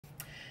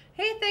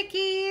Hey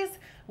Thickies!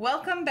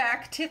 Welcome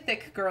back to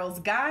Thick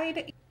Girls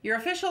Guide, your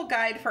official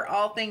guide for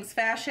all things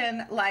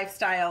fashion,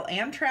 lifestyle,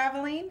 and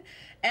traveling.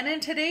 And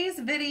in today's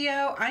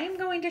video, I am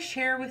going to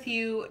share with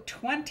you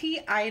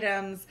 20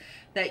 items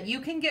that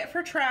you can get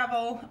for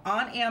travel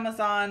on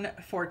Amazon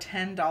for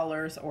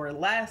 $10 or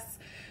less.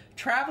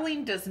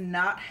 Traveling does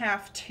not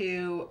have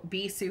to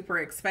be super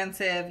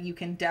expensive. You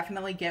can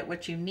definitely get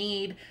what you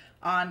need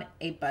on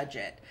a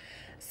budget.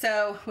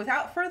 So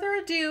without further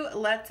ado,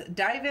 let's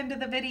dive into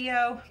the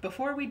video.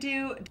 Before we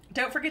do,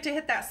 don't forget to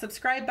hit that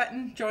subscribe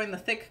button, join the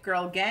Thick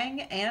Girl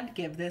gang, and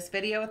give this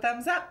video a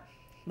thumbs up.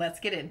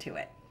 Let's get into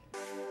it.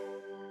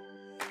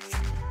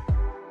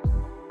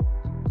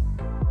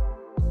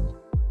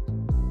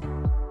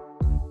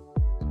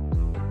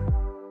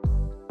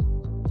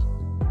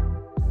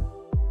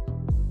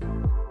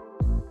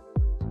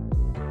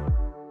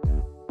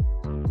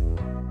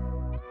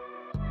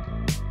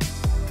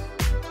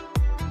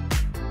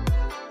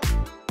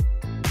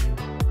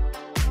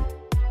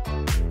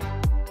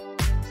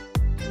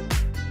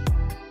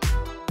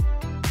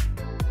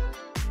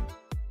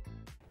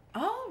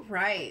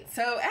 Right.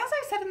 So as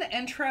I said in the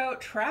intro,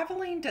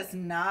 traveling does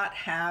not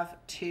have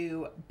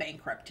to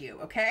bankrupt you,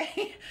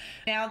 okay?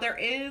 Now there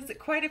is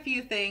quite a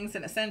few things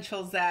and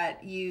essentials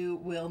that you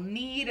will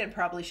need and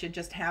probably should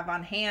just have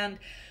on hand.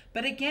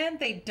 But again,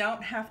 they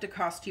don't have to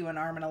cost you an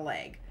arm and a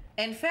leg.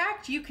 In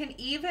fact, you can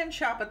even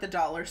shop at the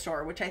dollar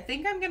store, which I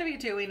think I'm going to be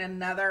doing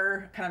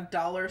another kind of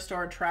dollar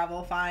store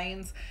travel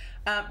finds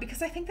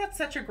because I think that's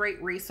such a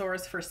great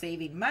resource for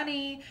saving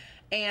money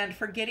and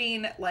for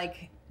getting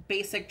like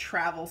basic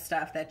travel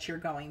stuff that you're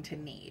going to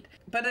need.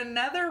 But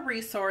another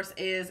resource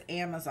is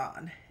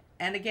Amazon.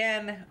 And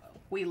again,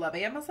 we love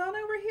Amazon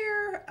over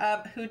here.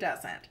 Who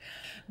doesn't?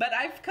 But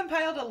I've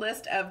compiled a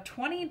list of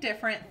 20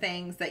 different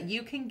things that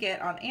you can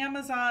get on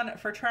Amazon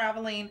for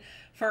traveling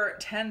for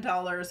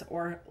 $10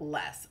 or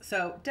less.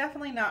 So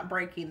definitely not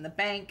breaking the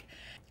bank.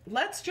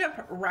 Let's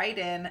jump right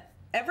in.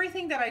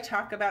 Everything that I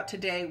talk about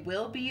today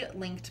will be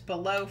linked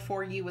below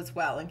for you as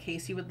well in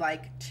case you would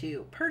like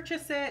to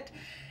purchase it.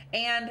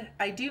 And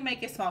I do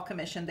make a small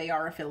commission. They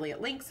are affiliate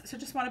links, so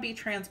just want to be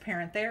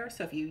transparent there.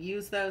 So if you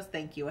use those,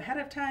 thank you ahead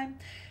of time.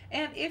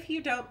 And if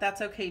you don't,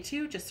 that's okay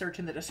too. Just search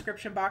in the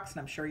description box and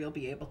I'm sure you'll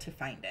be able to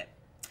find it.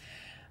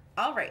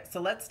 All right,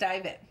 so let's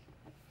dive in.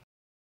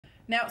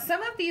 Now,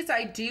 some of these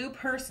I do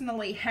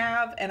personally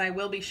have, and I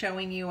will be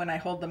showing you when I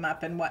hold them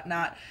up and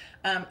whatnot.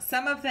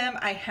 Some of them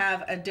I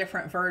have a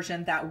different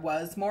version that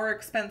was more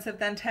expensive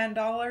than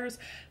 $10,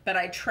 but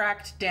I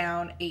tracked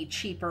down a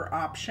cheaper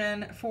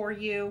option for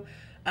you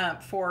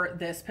for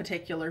this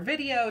particular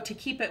video to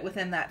keep it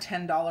within that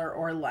 $10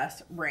 or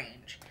less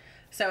range.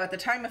 So at the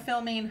time of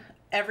filming,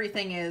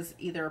 everything is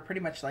either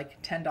pretty much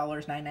like $10,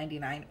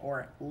 $9.99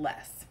 or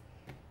less.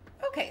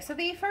 Okay, so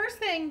the first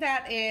thing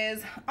that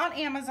is on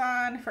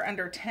Amazon for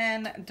under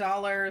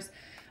 $10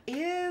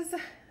 is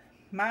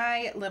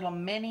my little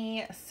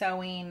mini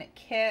sewing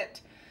kit.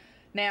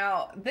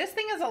 Now, this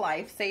thing is a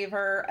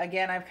lifesaver.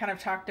 Again, I've kind of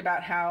talked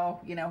about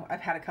how, you know, I've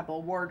had a couple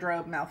of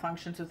wardrobe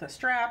malfunctions with a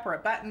strap or a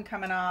button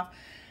coming off.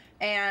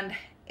 And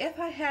if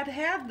I had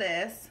had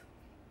this,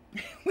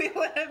 we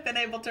would have been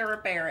able to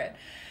repair it.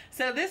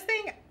 So this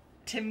thing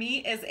to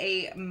me is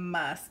a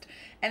must.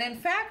 And in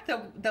fact,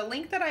 the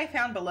link that I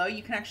found below,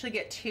 you can actually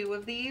get 2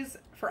 of these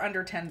for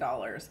under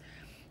 $10.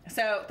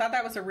 So thought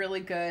that was a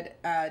really good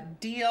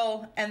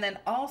deal. And then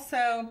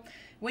also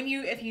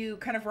if you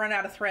kind of run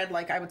out of thread,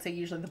 like I would say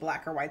usually the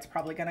black or white's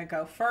probably going to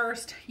go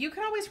first, you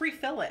can always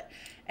refill it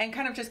and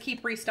kind of just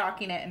keep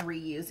restocking it and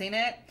reusing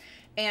it.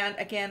 And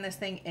again, this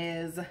thing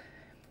is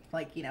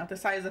like, you know, the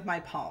size of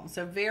my palm.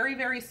 So very,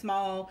 very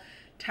small,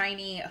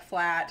 tiny,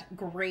 flat,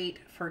 great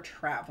for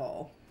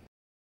travel.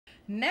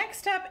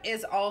 Next up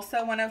is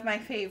also one of my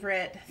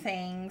favorite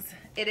things.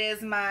 It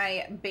is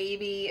my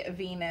Baby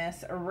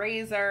Venus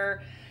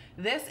razor.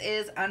 This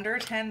is under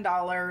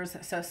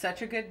 $10, so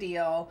such a good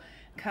deal.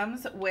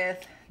 Comes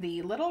with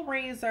the little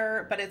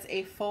razor, but it's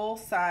a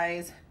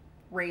full-size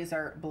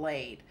razor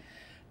blade.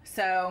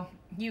 So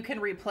you can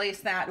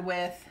replace that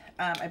with,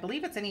 I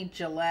believe it's any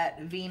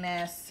Gillette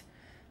Venus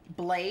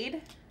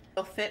blade.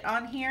 It'll fit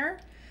on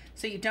here.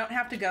 So you don't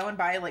have to go and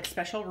buy like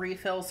special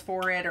refills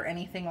for it or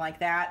anything like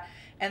that.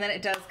 And then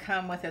it does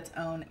come with its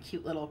own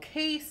cute little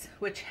case,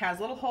 which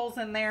has little holes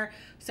in there,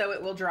 so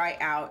it will dry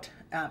out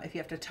if you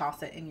have to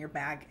toss it in your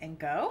bag and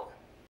go.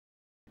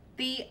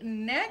 The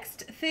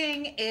next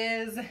thing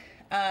is,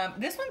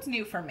 this one's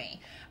new for me.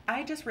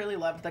 I just really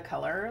loved the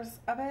colors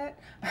of it.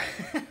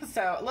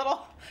 So a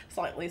little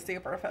slightly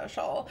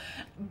superficial,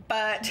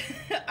 but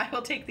I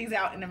will take these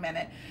out in a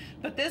minute.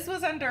 But this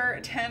was under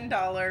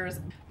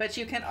 $10, but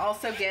you can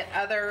also get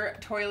other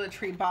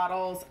toiletry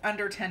bottles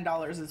under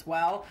 $10 as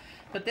well.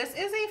 But this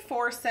is a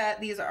 4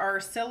 set. These are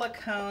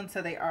silicone,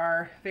 so they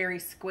are very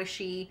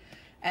squishy.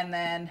 And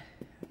then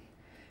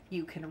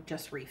you can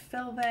just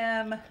refill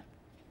them.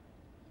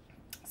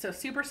 So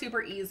super,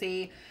 super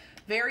easy.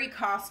 Very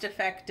cost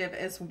effective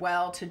as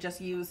well to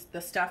just use the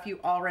stuff you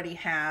already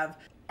have.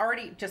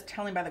 already just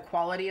telling by the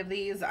quality of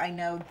these, I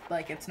know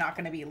like it's not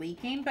going to be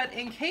leaking, but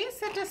in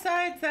case it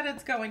decides that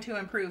it's going to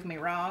improve me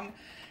wrong,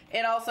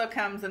 it also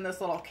comes in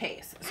this little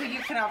case. So you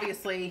can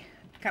obviously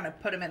kind of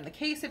put them in the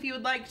case if you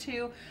would like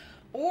to,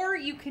 or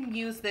you can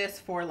use this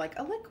for like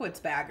a liquids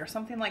bag or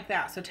something like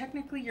that. So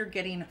technically you're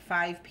getting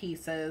 5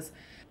 pieces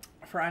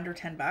for under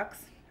 10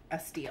 bucks, a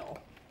steal.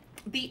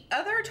 The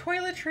other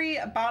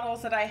toiletry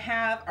bottles that I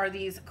have are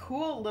these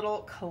cool little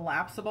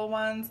collapsible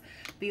ones.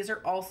 These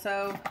are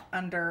also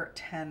under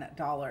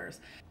 $10.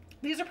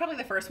 These are probably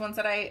the first ones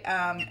that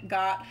I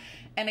got.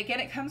 And again,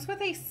 it comes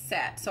with a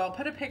set. So I'll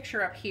put a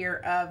picture up here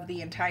of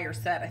the entire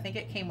set. I think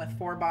it came with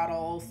 4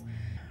 bottles.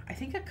 I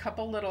think a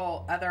couple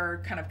little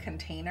other kind of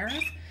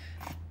containers.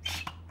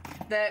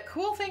 The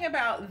cool thing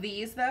about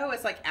these though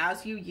is like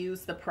as you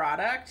use the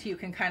product, you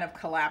can kind of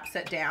collapse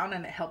it down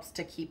and it helps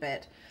to keep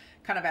it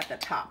kind of at the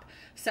top.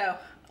 So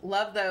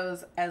love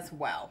those as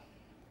well.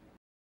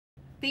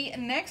 The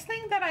next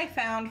thing that I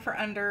found for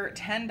under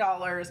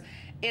 $10,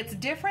 it's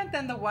different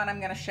than the one I'm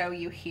going to show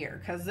you here,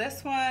 because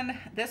this one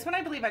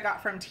I believe I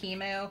got from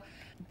Temu.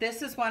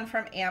 This is one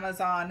from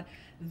Amazon.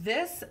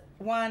 This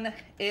one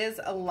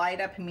is a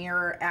light up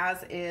mirror,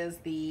 as is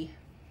the,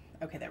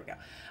 okay, there we go.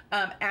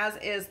 As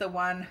is the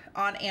one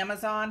on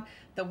Amazon.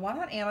 The one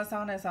on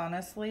Amazon is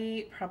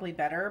honestly probably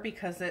better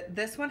because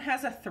this one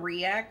has a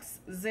 3x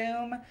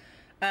zoom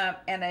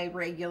and a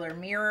regular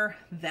mirror.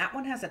 That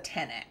one has a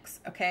 10x,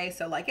 okay?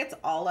 So like it's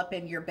all up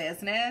in your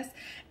business,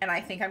 and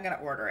I think I'm gonna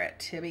order it,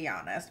 to be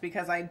honest,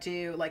 because I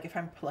do, like if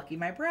I'm plucking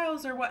my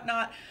brows or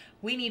whatnot,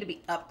 we need to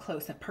be up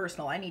close and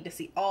personal. I need to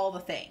see all the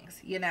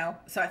things, you know?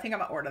 So I think I'm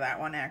gonna order that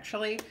one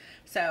actually.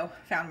 So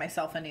found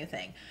myself a new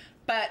thing.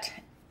 But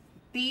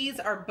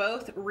these are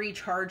both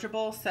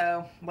rechargeable.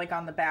 So like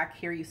on the back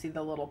here, you see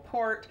the little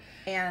port.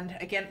 And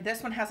again,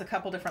 this one has a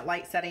couple different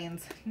light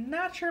settings.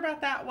 Not sure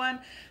about that one,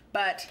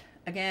 but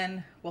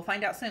again, we'll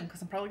find out soon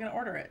because I'm probably gonna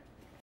order it.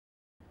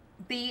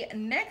 The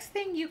next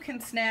thing you can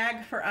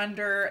snag for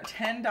under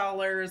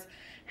 $10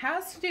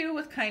 has to do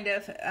with kind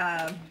of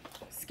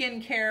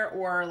skincare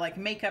or like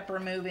makeup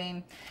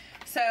removing.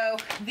 So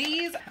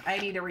these I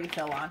need a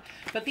refill on,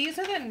 but these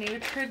are the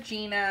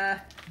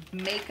Neutrogena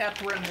makeup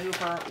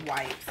remover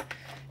wipes.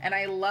 And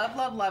I love,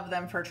 love, love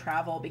them for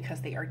travel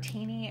because they are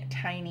teeny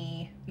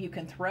tiny. You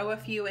can throw a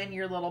few in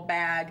your little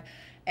bag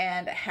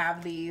and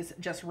have these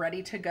just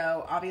ready to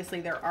go.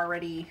 Obviously they're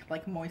already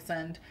like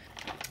moistened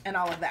and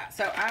all of that.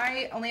 So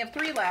I only have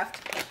 3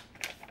 left.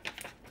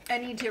 I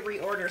need to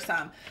reorder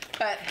some,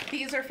 but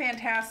these are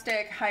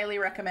fantastic. Highly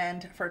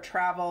recommend for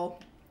travel,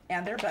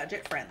 and they're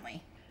budget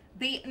friendly.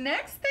 The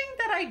next thing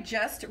that I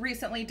just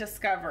recently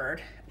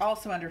discovered,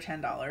 also under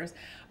 $10,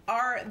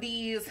 are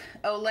these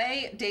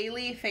Olay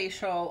Daily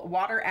Facial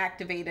Water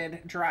Activated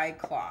Dry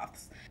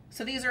Cloths.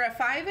 So these are a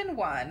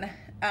 5-in-1.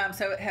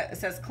 So it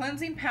says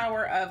cleansing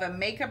power of a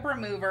makeup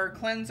remover,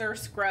 cleanser,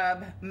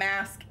 scrub,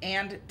 mask,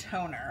 and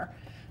toner.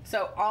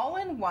 So all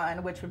in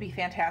one, which would be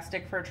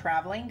fantastic for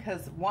traveling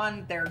because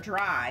one, they're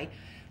dry,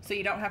 so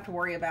you don't have to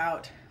worry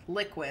about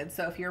liquid.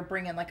 So if you're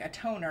bringing like a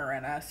toner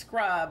and a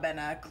scrub and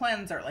a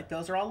cleanser, like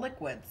those are all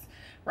liquids,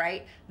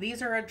 right?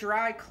 These are a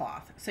dry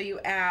cloth. So you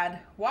add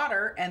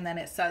water and then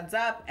it suds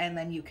up and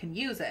then you can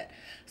use it.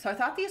 So I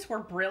thought these were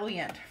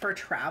brilliant for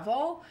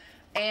travel.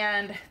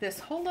 And this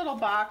whole little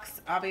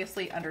box,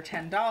 obviously under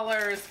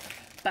 $10,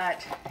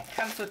 but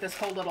comes with this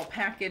whole little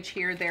package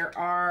here. There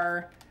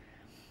are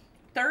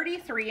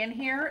 33 in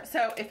here.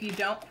 So if you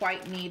don't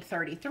quite need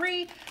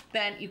 33,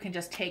 then you can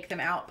just take them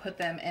out, put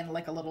them in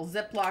like a little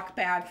Ziploc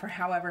bag for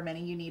however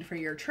many you need for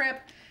your trip.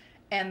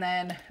 And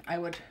then I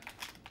would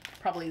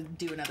probably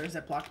do another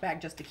Ziploc bag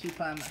just to keep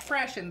them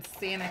fresh and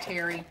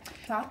sanitary.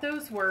 Thought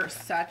those were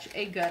such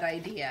a good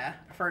idea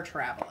for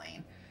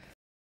traveling.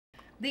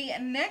 The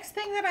next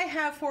thing that I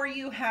have for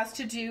you has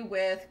to do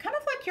with kind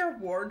of like your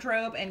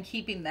wardrobe and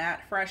keeping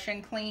that fresh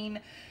and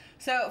clean.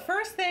 So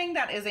first thing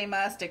that is a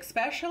must,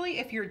 especially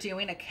if you're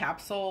doing a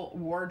capsule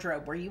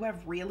wardrobe where you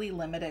have really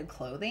limited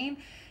clothing,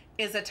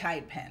 is a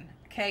Tide pen,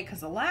 okay? Because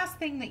the last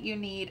thing that you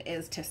need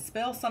is to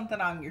spill something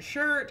on your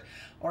shirt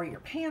or your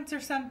pants or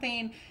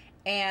something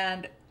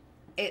and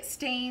it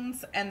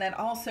stains, and then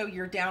also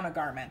you're down a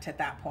garment at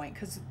that point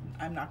because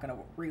I'm not going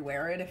to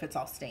rewear it if it's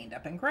all stained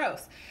up and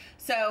gross.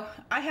 So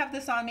I have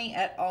this on me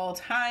at all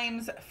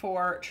times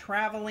for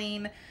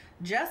traveling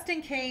just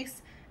in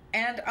case.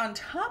 And on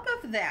top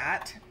of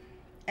that,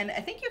 and I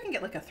think you can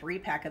get like a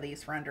 3-pack of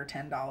these for under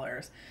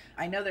 $10.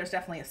 I know there's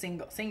definitely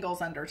a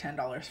singles under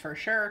 $10 for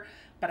sure,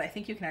 but I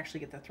think you can actually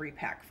get the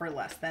 3-pack for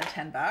less than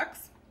 10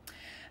 bucks.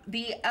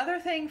 The other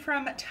thing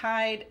from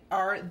Tide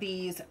are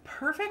these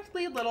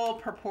perfectly little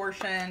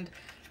proportioned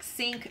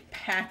sink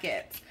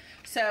packets.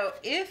 So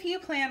if you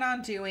plan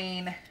on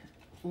doing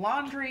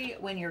laundry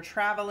when you're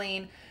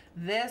traveling,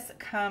 this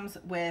comes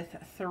with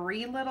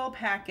 3 little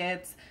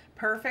packets,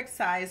 perfect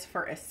size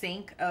for a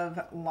sink of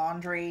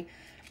laundry.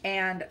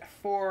 And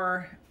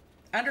for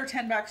under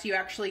 10 bucks, you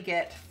actually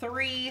get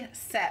 3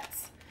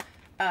 sets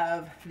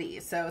of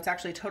these. So it's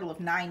actually a total of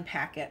 9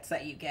 packets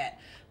that you get.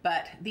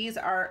 But these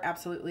are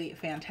absolutely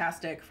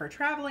fantastic for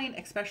traveling,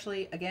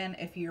 especially, again,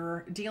 if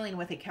you're dealing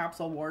with a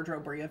capsule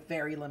wardrobe where you have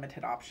very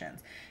limited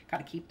options. Got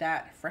to keep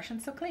that fresh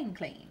and so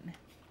clean.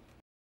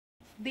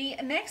 The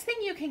next thing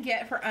you can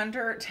get for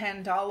under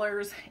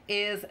 $10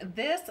 is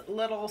this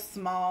little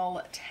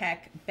small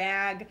tech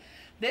bag.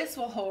 This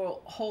will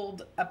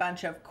hold a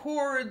bunch of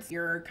cords,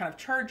 your kind of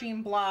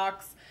charging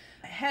blocks,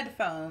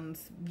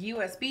 headphones,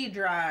 USB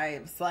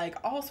drives, like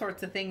all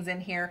sorts of things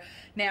in here.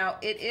 Now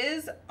it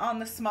is on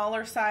the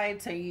smaller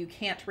side, so you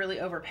can't really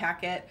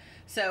overpack it.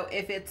 So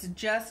if it's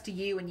just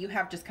you and you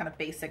have just kind of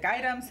basic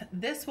items,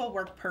 this will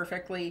work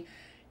perfectly.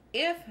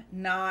 If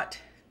not,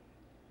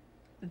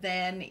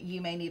 then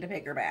you may need a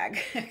bigger bag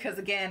because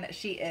again,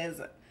 she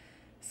is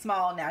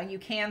small. Now you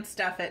can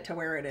stuff it to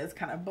where it is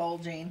kind of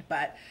bulging,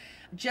 but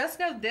just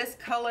know this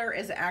color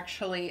is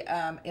actually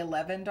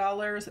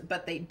 $11,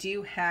 but they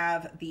do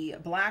have the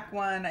black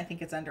one. I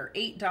think it's under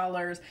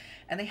 $8,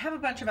 and they have a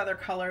bunch of other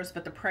colors,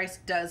 but the price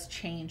does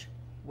change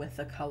with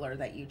the color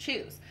that you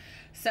choose.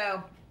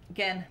 So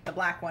again, the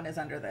black one is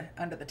under the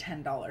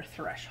 $10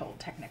 threshold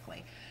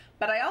technically.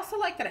 But I also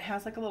like that it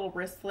has like a little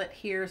wristlet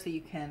here, so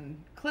you can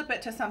clip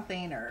it to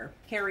something or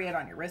carry it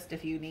on your wrist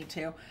if you need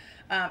to.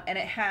 And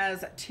it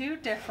has 2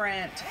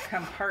 different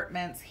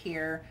compartments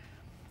here.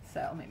 So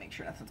let me make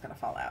sure nothing's gonna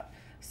fall out.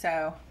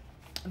 So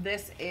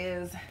this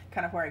is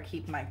kind of where I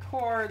keep my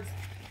cords,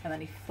 and then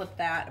you flip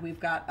that. We've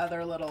got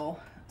other little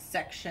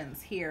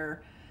sections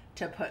here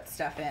to put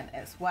stuff in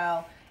as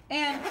well,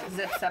 and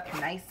zips up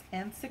nice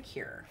and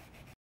secure.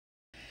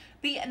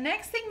 The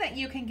next thing that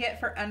you can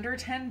get for under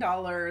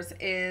 $10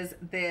 is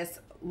this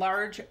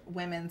large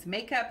women's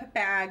makeup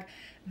bag.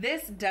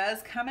 This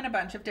does come in a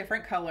bunch of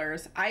different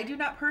colors. I do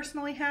not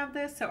personally have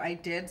this, so I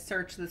did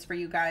search this for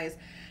you guys.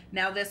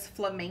 Now this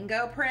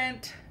flamingo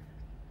print,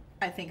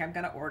 I think I'm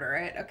gonna order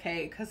it,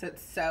 okay, because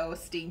it's so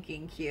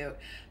stinking cute.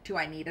 Do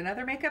I need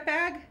another makeup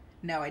bag?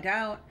 No, I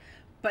don't,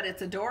 but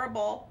it's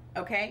adorable,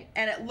 okay?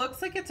 And it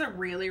looks like it's a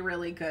really,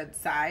 really good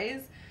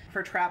size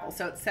for travel.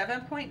 So it's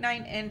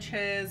 7.9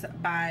 inches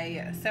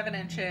by 7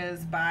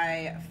 inches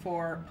by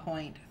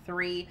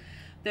 4.3.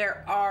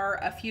 There are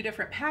a few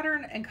different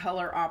pattern and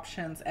color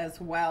options as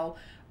well.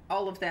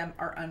 All of them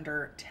are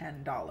under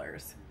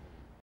 $10.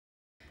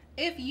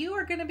 If you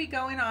are going to be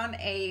going on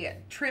a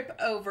trip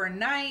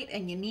overnight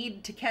and you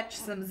need to catch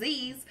some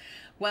Z's,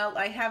 well,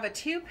 I have a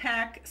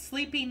 2-pack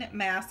sleeping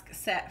mask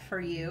set for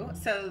you.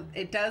 So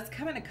it does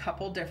come in a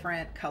couple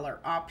different color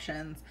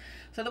options.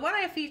 So the one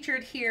I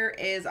featured here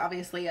is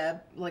obviously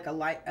a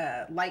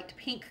light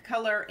pink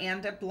color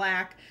and a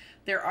black.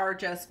 There are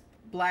just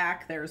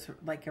black, there's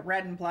like a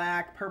red and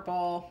black,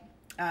 purple,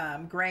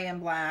 gray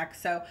and black.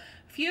 So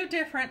a few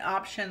different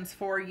options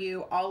for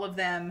you. All of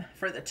them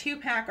for the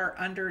 2-pack are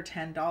under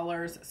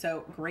 $10.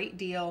 So great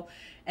deal.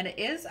 And it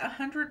is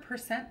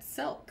 100%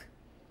 silk.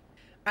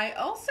 I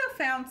also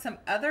found some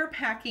other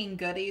packing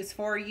goodies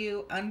for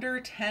you under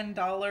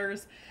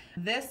 $10.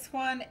 This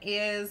one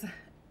is,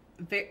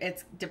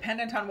 it's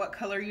dependent on what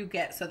color you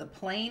get. So the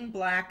plain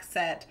black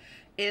set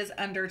is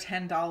under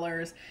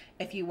 $10.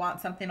 If you want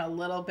something a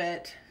little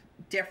bit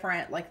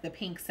different, like the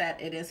pink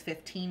set, it is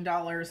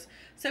 $15.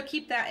 So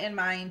keep that in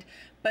mind.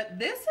 But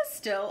this is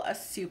still a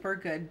super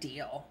good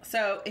deal.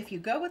 So if you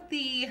go with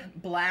the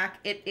black,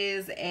 it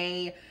is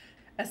a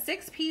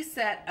 6-piece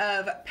set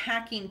of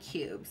packing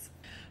cubes.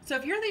 So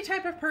if you're the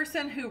type of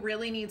person who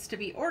really needs to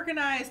be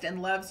organized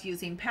and loves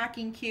using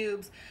packing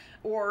cubes,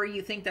 or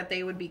you think that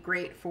they would be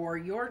great for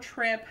your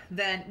trip,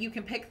 then you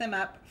can pick them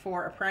up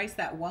for a price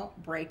that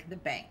won't break the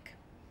bank.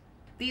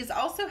 These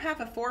also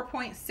have a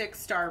 4.6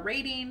 star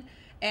rating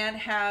and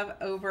have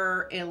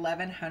over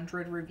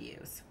 1,100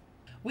 reviews.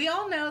 We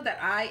all know that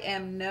I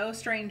am no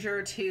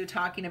stranger to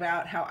talking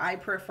about how I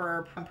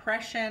prefer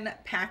compression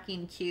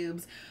packing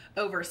cubes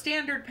over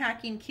standard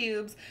packing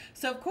cubes.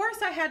 So of course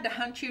I had to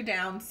hunt you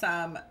down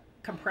some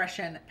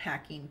compression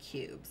packing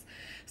cubes.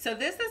 So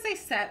this is a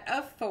set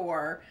of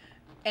 4,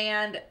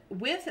 and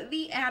with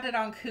the added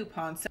on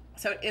coupon,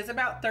 so it is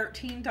about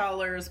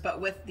 $13,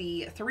 but with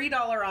the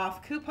 $3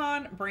 off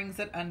coupon brings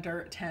it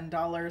under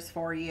 $10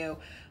 for you,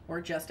 or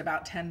just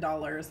about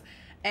 $10.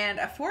 And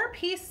a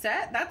 4-piece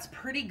set, that's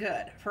pretty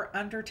good for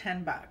under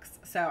 10 bucks.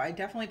 So I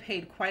definitely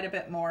paid quite a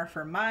bit more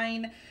for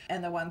mine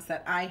and the ones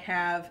that I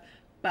have,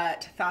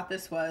 but thought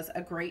this was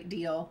a great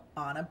deal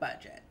on a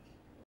budget.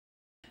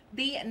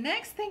 The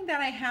next thing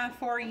that I have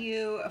for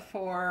you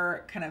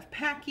for kind of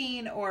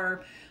packing,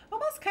 or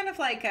almost kind of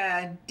like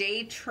a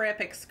day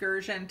trip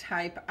excursion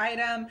type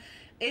item,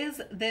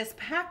 is this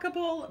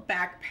packable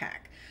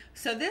backpack.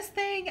 So this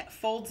thing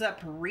folds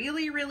up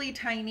really, really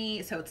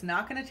tiny, so it's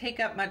not going to take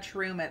up much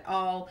room at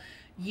all.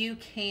 You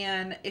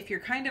can, if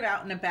you're kind of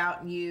out and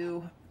about and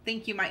you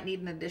think you might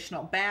need an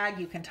additional bag,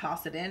 you can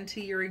toss it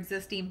into your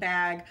existing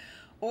bag,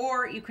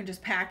 or you can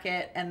just pack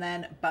it and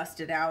then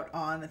bust it out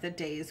on the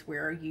days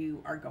where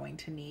you are going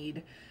to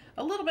need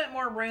a little bit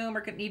more room,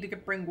 or need to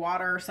bring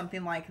water or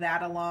something like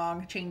that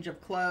along, change of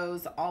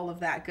clothes, all of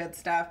that good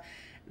stuff.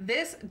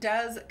 This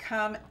does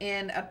come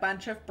in a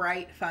bunch of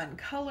bright, fun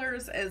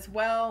colors as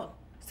well.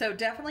 So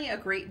definitely a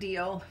great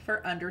deal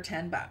for under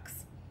 10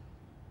 bucks.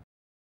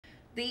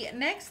 The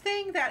next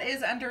thing that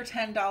is under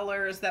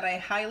 $10 that I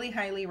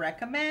highly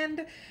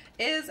recommend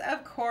is,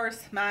 of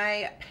course,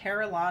 my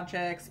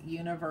Paralogix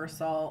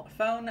Universal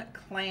Phone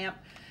Clamp.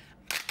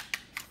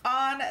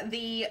 On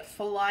the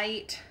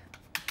flight,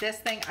 this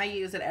thing, I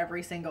use it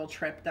every single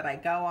trip that I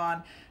go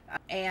on,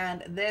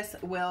 and this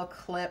will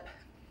clip,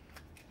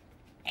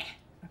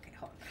 okay,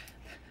 hold on.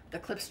 The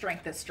clip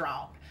strength is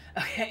strong.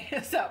 Okay,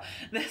 so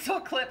this will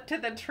clip to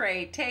the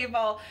tray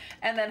table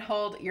and then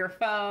hold your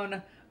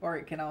phone, or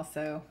it can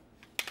also,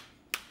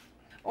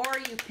 or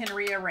you can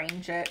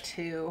rearrange it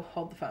to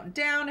hold the phone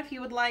down if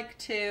you would like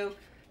to.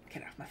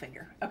 Get off my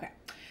finger. Okay.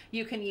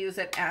 You can use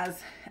it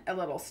as a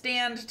little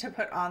stand to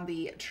put on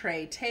the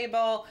tray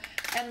table.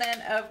 And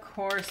then of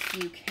course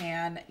you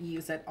can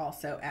use it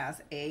also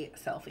as a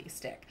selfie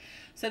stick.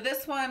 So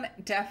this one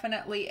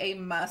definitely a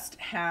must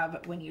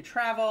have when you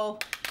travel,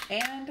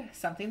 and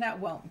something that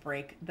won't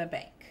break the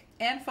bank.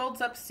 And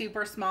folds up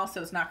super small,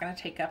 so it's not going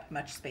to take up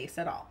much space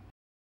at all.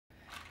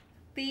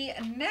 The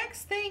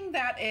next thing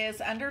that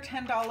is under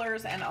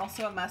 $10 and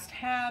also a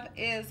must-have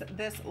is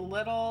this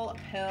little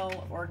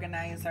pill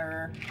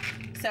organizer.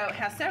 So it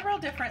has several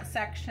different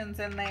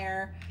sections in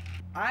there.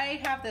 I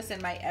have this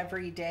in my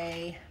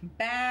everyday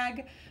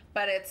bag,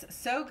 but it's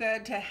so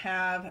good to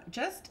have,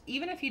 just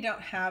even if you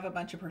don't have a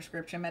bunch of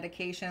prescription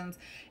medications,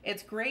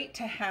 it's great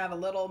to have a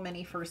little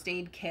mini first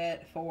aid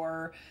kit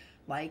for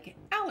like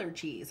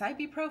allergies,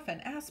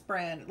 ibuprofen,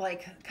 aspirin,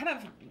 like kind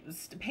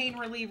of pain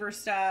reliever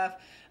stuff,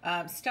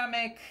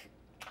 stomach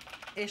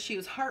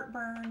issues,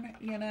 heartburn,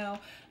 you know,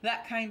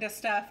 that kind of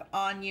stuff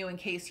on you in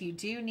case you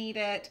do need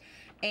it.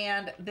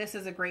 And this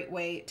is a great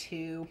way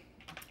to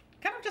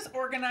kind of just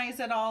organize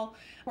it all.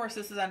 Of course,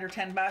 this is under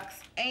 10 bucks.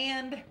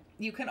 And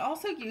you can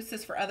also use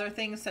this for other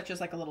things, such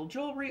as like a little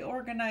jewelry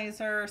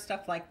organizer,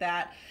 stuff like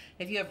that.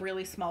 If you have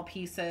really small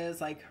pieces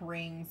like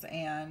rings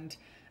and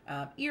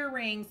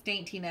earrings,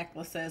 dainty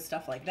necklaces,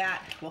 stuff like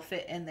that will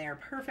fit in there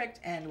perfect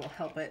and will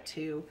help it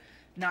to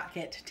not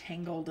get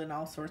tangled in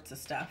all sorts of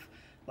stuff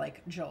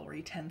like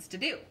jewelry tends to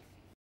do.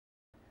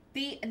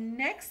 The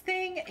next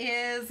thing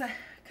is kind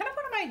of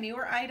one of my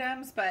newer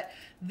items, but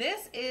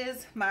this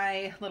is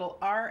my little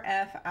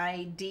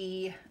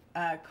RFID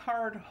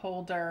card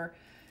holder,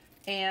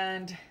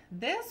 and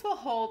this will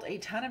hold a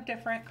ton of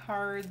different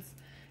cards.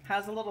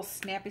 Has a little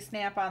snappy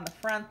snap on the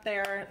front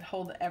there,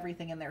 hold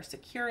everything in there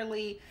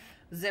securely.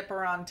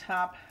 Zipper on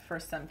top for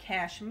some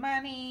cash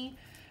money,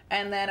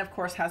 and then of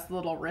course has the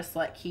little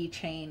wristlet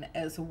keychain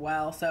as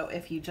well. So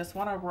if you just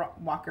want to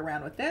walk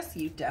around with this,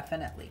 you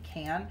definitely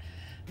can.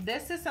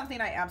 This is something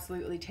I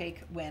absolutely take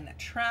when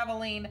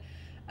traveling.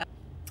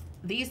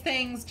 These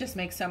things just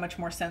make so much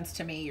more sense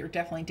to me. You're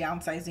definitely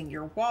downsizing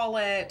your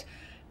wallet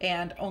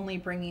and only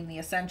bringing the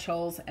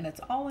essentials, and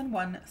it's all in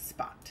one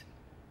spot.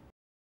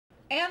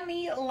 And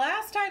the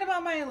last item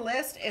on my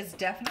list is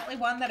definitely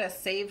one that has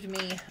saved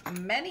me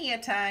many a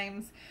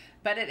times,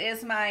 but it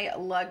is my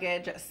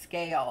luggage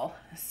scale.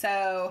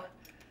 So,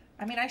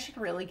 I mean, I should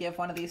really give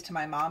one of these to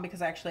my mom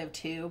because I actually have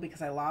two,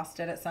 because I lost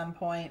it at some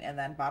point and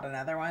then bought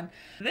another one.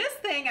 This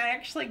thing I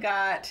actually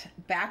got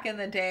back in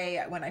the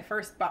day when I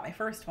first bought my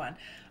first one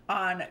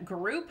on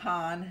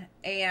Groupon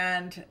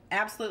and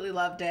absolutely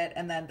loved it.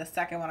 And then the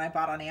second one I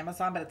bought on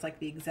Amazon, but it's like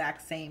the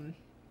exact same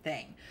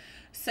thing.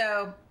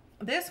 So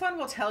this one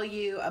will tell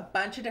you a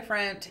bunch of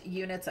different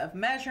units of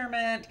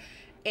measurement.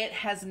 It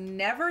has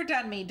never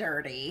done me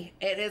dirty.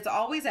 It is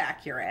always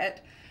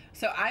accurate.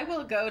 So I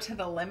will go to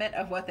the limit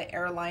of what the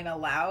airline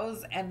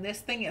allows, and this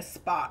thing is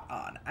spot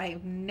on.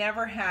 I've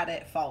never had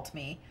it fault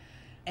me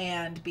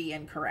and be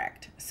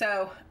incorrect.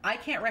 So I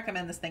can't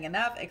recommend this thing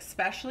enough,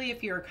 especially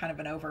if you're kind of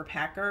an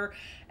overpacker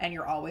and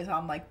you're always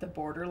on like the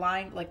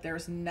borderline. Like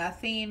there's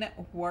nothing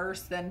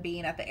worse than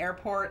being at the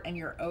airport and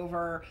you're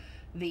over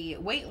the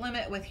weight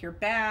limit with your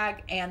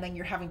bag, and then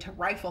you're having to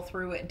rifle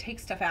through it and take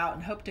stuff out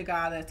and hope to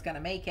God that it's going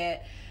to make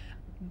it.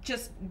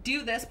 Just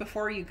do this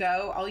before you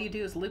go. All you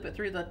do is loop it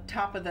through the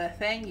top of the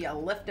thing, you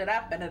lift it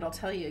up, and it'll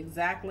tell you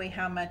exactly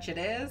how much it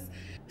is.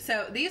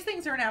 So these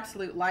things are an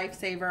absolute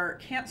lifesaver.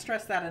 Can't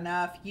stress that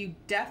enough. You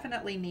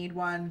definitely need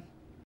one.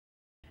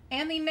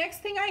 And the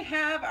next thing I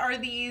have are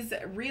these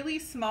really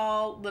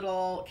small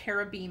little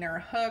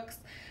carabiner hooks.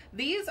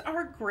 These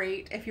are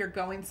great if you're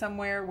going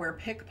somewhere where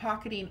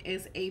pickpocketing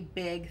is a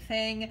big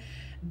thing.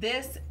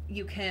 This,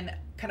 you can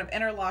kind of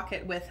interlock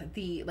it with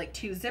the like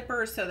two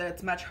zippers so that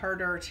it's much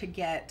harder to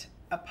get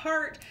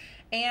apart.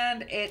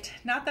 And it,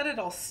 not that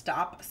it'll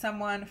stop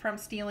someone from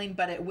stealing,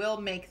 but it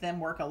will make them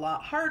work a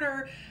lot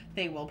harder.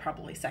 They will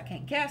probably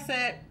second guess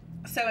it.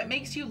 So it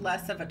makes you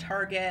less of a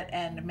target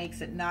and makes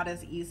it not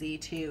as easy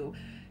to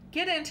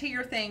get into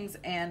your things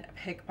and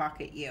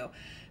pickpocket you.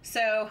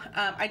 So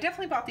I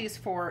definitely bought these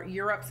for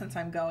Europe since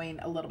I'm going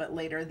a little bit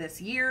later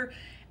this year,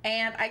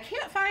 and I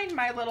can't find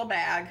my little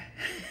bag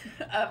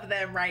of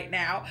them right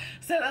now.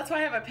 So that's why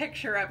I have a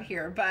picture up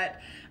here, but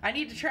I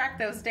need to track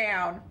those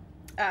down.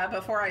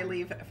 before I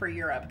leave for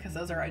Europe, because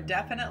those are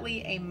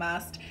definitely a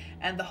must.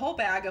 And the whole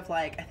bag of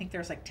like, I think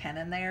there's like 10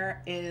 in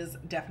there, is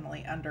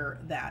definitely under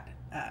that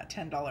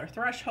 $10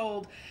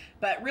 threshold,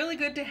 but really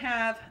good to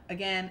have,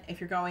 again,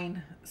 if you're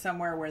going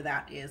somewhere where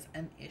that is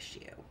an issue.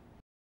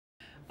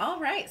 All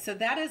right, so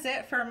that is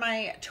it for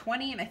my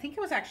 20, and I think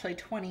it was actually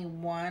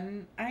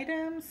 21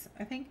 items,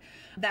 I think,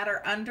 that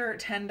are under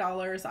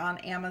 $10 on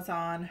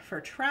Amazon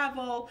for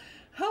travel.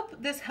 Hope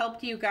this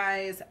helped you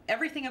guys.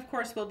 Everything, of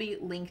course, will be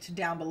linked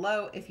down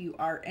below if you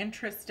are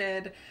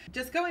interested.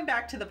 Just going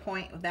back to the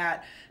point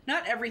that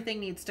not everything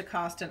needs to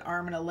cost an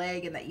arm and a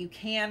leg, and that you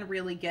can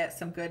really get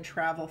some good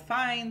travel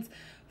finds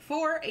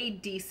for a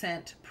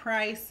decent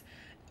price.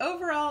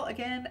 Overall,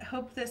 again,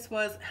 hope this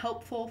was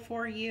helpful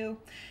for you.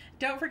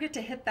 Don't forget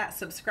to hit that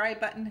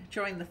subscribe button,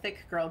 join the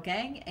Thick Girl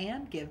gang,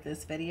 and give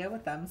this video a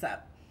thumbs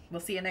up.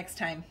 We'll see you next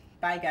time.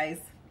 Bye,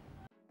 guys.